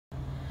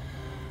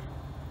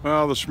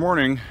Well, this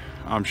morning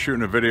I'm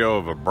shooting a video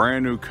of a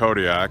brand new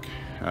Kodiak.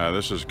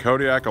 This is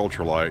Kodiak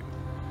Ultralight,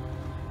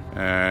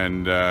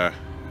 and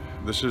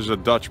this is a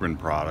Dutchmen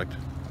product.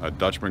 A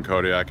Dutchmen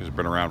Kodiak has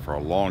been around for a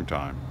long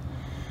time.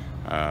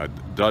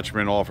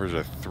 Dutchmen offers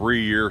a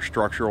 3-year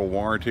structural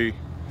warranty.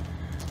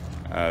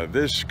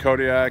 This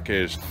Kodiak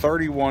is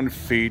 31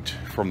 feet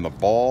from the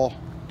ball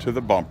to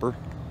the bumper.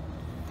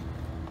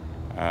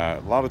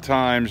 A lot of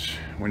times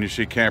when you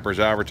see campers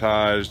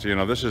advertised, you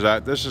know, this is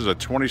a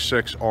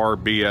 26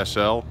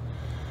 RBSL.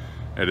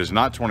 It is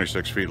not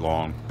 26 feet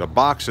long. The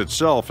box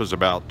itself is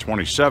about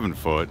 27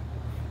 foot,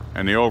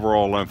 and the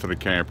overall length of the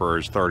camper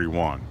is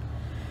 31.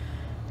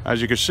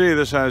 As you can see,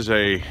 this has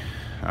a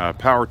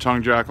power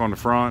tongue jack on the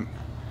front,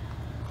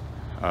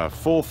 a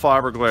full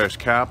fiberglass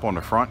cap on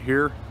the front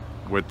here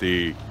with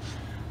the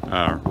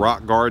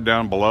rock guard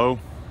down below.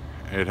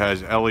 It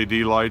has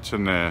LED lights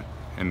in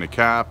the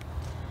cap.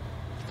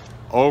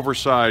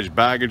 Oversized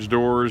baggage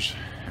doors,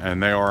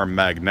 and they are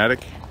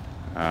magnetic,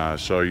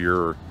 so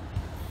your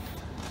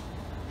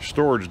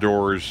storage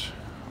doors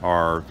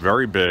are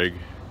very big.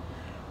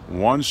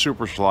 One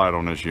super slide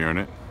on this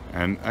unit,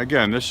 and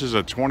again, this is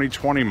a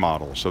 2020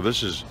 model, so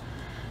this is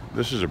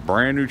a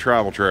brand new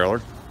travel trailer.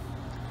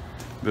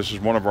 This is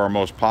one of our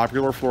most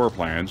popular floor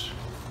plans.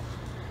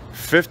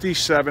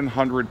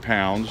 5,700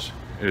 pounds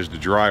is the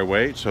dry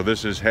weight, so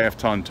this is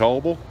half-ton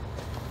towable.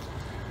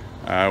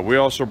 We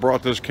also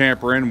brought this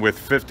camper in with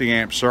 50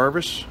 amp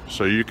service,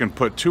 so you can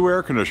put 2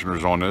 air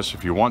conditioners on this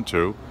if you want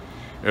to.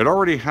 It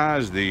already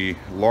has the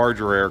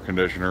larger air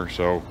conditioner,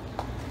 so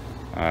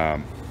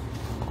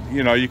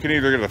you know, you can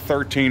either get a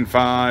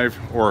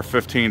 13.5 or a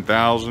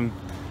 15,000.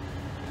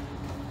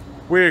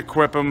 We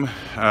equip them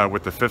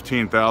with the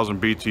 15,000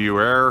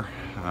 BTU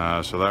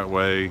air, so that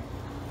way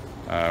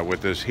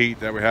with this heat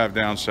that we have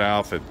down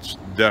south, it's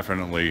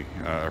definitely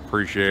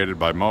appreciated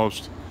by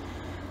most.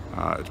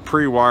 It's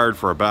pre-wired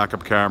for a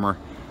backup camera.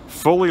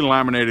 Fully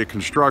laminated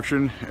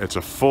construction. It's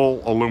a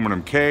full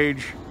aluminum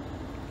cage.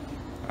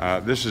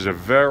 This is a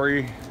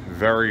very,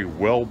 very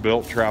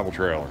well-built travel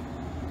trailer.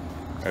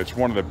 It's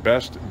one of the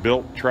best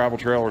built travel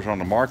trailers on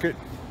the market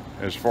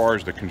as far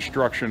as the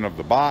construction of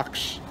the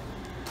box,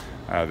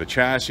 the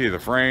chassis, the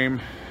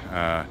frame.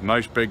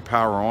 Nice big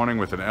power awning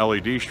with an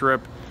LED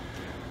strip.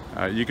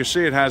 You can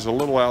see it has a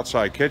little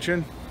outside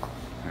kitchen,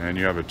 and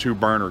you have a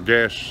 2-burner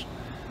gas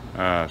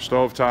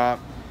stovetop,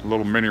 a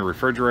little mini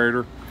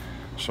refrigerator,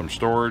 some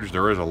storage.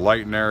 There is a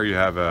light in there. You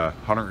have a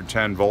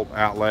 110 volt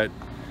outlet,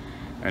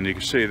 and you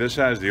can see this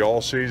has the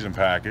all-season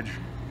package.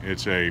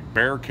 It's a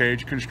bare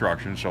cage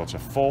construction, so it's a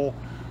full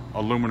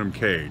aluminum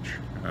cage,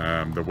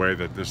 the way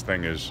that this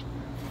thing is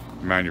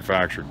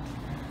manufactured.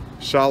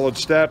 Solid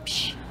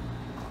steps,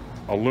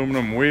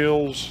 aluminum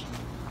wheels,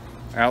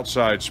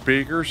 outside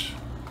speakers,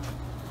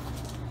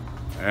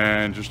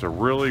 and just a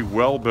really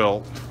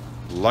well-built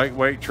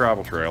lightweight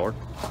travel trailer.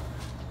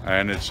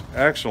 And it's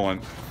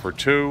excellent for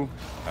 2.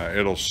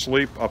 It'll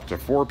sleep up to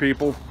 4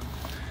 people.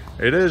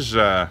 It is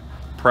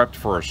prepped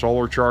for a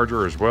solar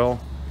charger as well,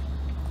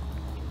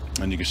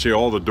 and you can see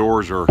all the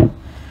doors are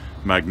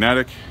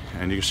magnetic,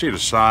 and you can see the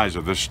size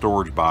of this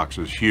storage box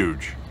is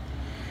huge.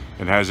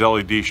 It has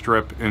LED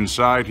strip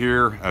inside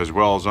here as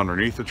well as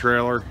underneath the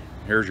trailer.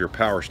 Here's your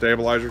power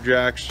stabilizer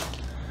jacks.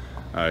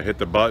 Hit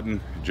the button,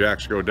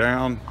 jacks go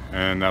down,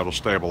 and that'll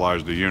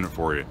stabilize the unit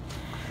for you.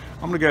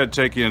 I'm gonna go ahead and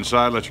take you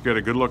inside, let you get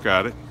a good look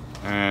at it.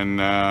 And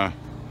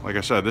like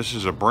I said, this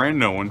is a brand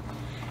new one.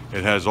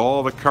 It has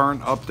all the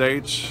current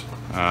updates.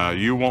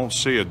 You won't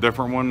see a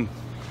different one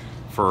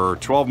for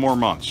 12 more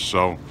months.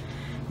 So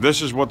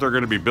this is what they're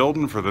gonna be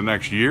building for the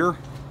next year.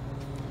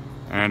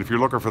 And if you're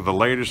looking for the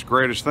latest,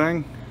 greatest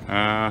thing,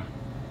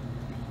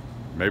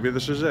 maybe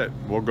this is it.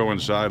 We'll go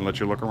inside and let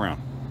you look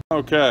around.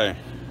 Okay,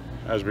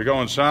 as we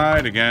go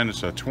inside, again,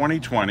 it's a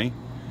 2020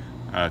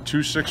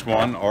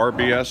 261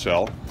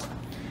 RBSL.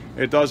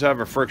 It does have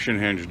a friction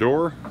hinge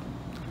door,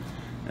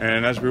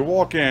 and as we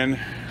walk in,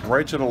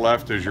 right to the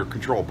left is your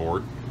control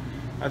board.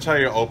 That's how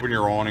you open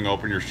your awning,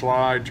 open your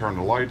slide, turn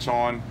the lights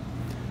on.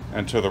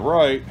 And to the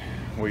right,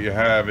 what you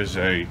have is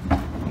a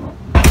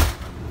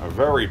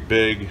very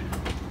big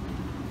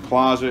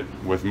closet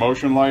with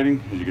motion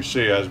lighting. As you can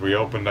see, as we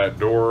opened that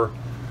door,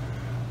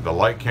 the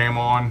light came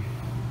on.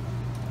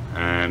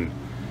 And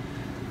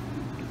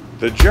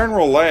the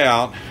general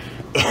layout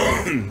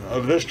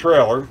of this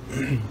trailer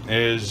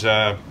is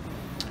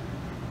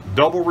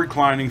double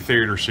reclining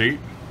theater seat,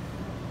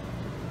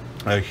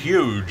 a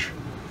huge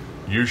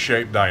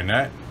U-shaped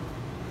dinette.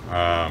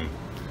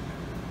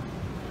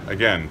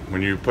 Again,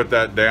 when you put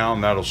that down,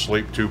 that'll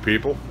sleep 2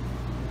 people.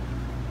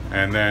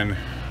 And then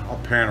I'll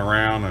pan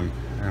around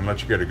and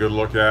let you get a good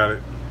look at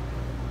it.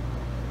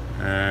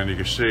 And you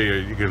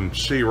can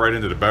see right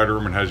into the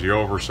bedroom. It has the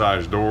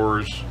oversized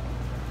doors.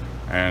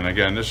 And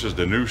again, this is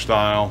the new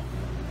style.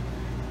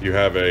 You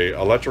have a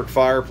electric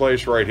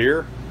fireplace right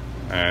here,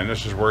 and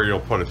this is where you'll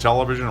put a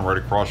television right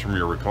across from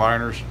your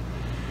recliners.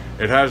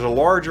 It has a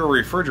larger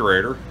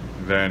refrigerator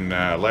than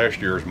last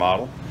year's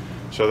model,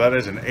 so that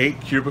is an 8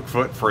 cubic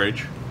foot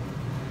fridge.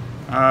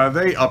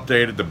 They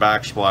updated the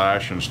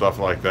backsplash and stuff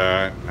like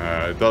that.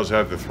 It does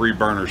have the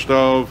 3-burner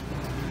stove,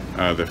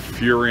 the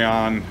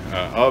Furrion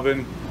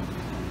oven,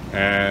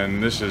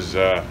 and this is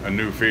a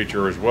new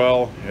feature as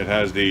well. It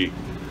has the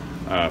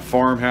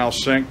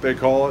farmhouse sink, they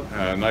call it,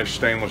 a nice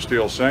stainless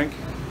steel sink,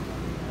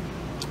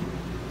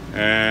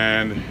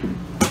 and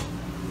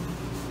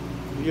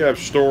you have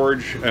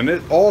storage,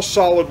 and all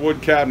solid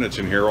wood cabinets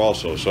in here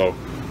also. So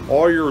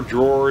all your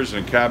drawers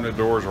and cabinet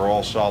doors are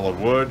all solid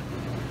wood.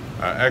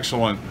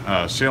 Excellent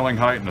ceiling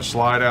height and a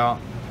slide out.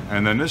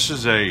 And then this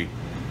is I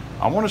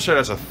want to say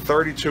that's a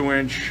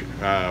 32-inch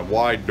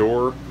wide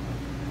door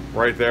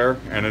right there,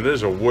 and it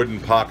is a wooden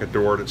pocket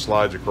door that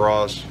slides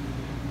across.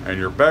 And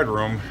your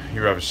bedroom,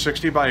 you have a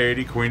 60 by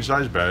 80 queen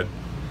size bed,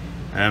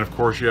 and of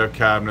course you have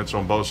cabinets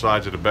on both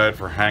sides of the bed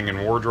for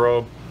hanging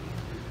wardrobe,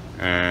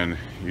 and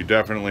you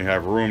definitely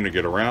have room to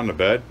get around the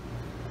bed,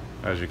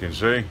 as you can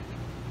see.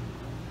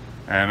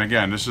 And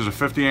again, this is a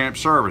 50 amp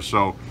service,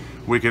 so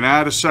we can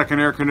add a second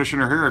air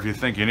conditioner here if you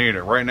think you need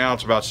it. Right now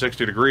it's about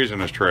 60 degrees in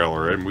this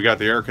trailer, and we got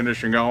the air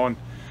conditioning going,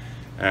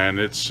 and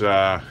it's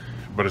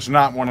but it's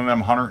not one of them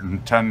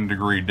 110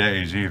 degree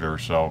days either,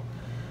 so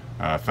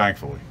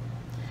thankfully.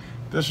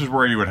 This is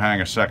where you would hang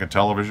a second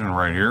television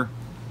right here,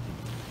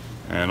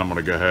 and I'm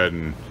going to go ahead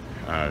and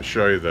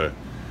show you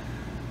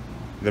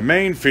the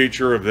main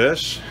feature of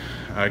this.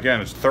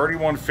 Again, it's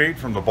 31 feet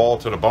from the ball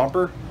to the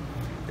bumper.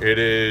 It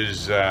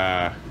is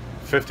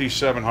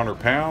 5,700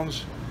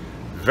 pounds.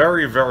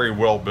 Very, very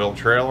well built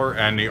trailer.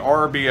 And the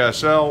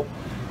RBSL,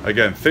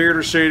 again,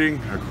 theater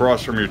seating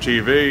across from your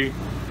TV.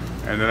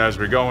 And then as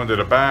we go into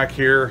the back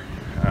here,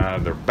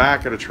 the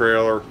back of the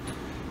trailer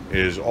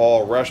is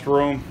all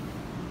restroom.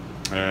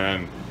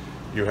 And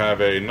you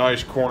have a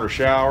nice corner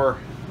shower,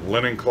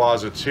 linen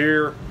closets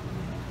here.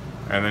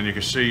 And then you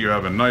can see you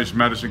have a nice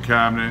medicine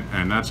cabinet,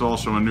 and that's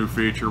also a new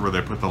feature where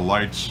they put the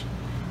lights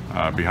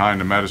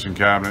behind the medicine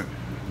cabinet,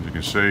 as you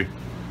can see.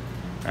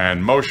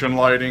 And motion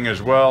lighting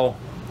as well.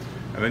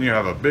 And then you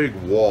have a big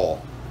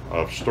wall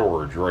of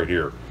storage right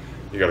here.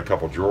 You got a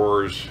couple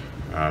drawers,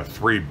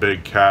 3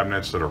 big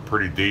cabinets that are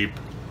pretty deep.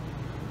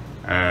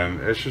 And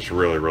it's just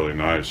really, really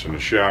nice. And the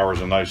shower is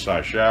a nice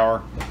size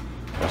shower.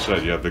 Like I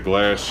said, you have the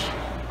glass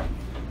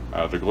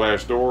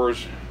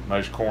doors,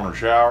 nice corner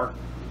shower.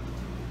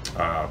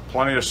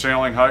 Plenty of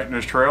ceiling height in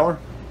this trailer.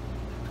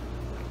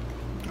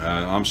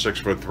 I'm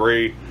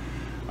 6'3".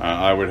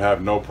 I would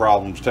have no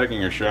problems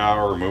taking a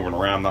shower, moving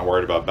around, not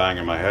worried about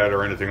banging my head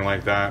or anything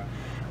like that.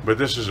 But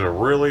this is a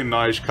really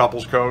nice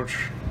couples coach.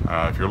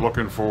 If you're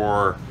looking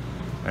for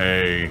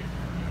a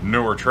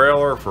newer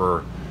trailer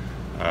for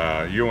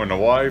you and the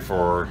wife,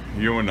 or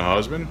you and the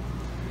husband,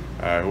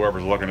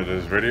 whoever's looking at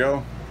this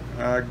video,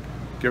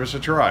 give us a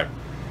try.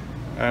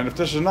 And if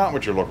this is not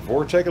what you're looking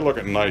for, take a look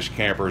at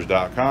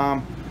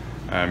NiceCampers.com,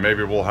 and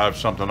maybe we'll have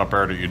something up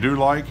there that you do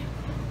like.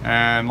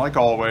 And like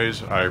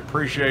always, I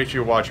appreciate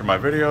you watching my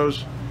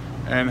videos,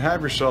 and have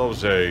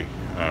yourselves a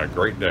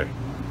great day.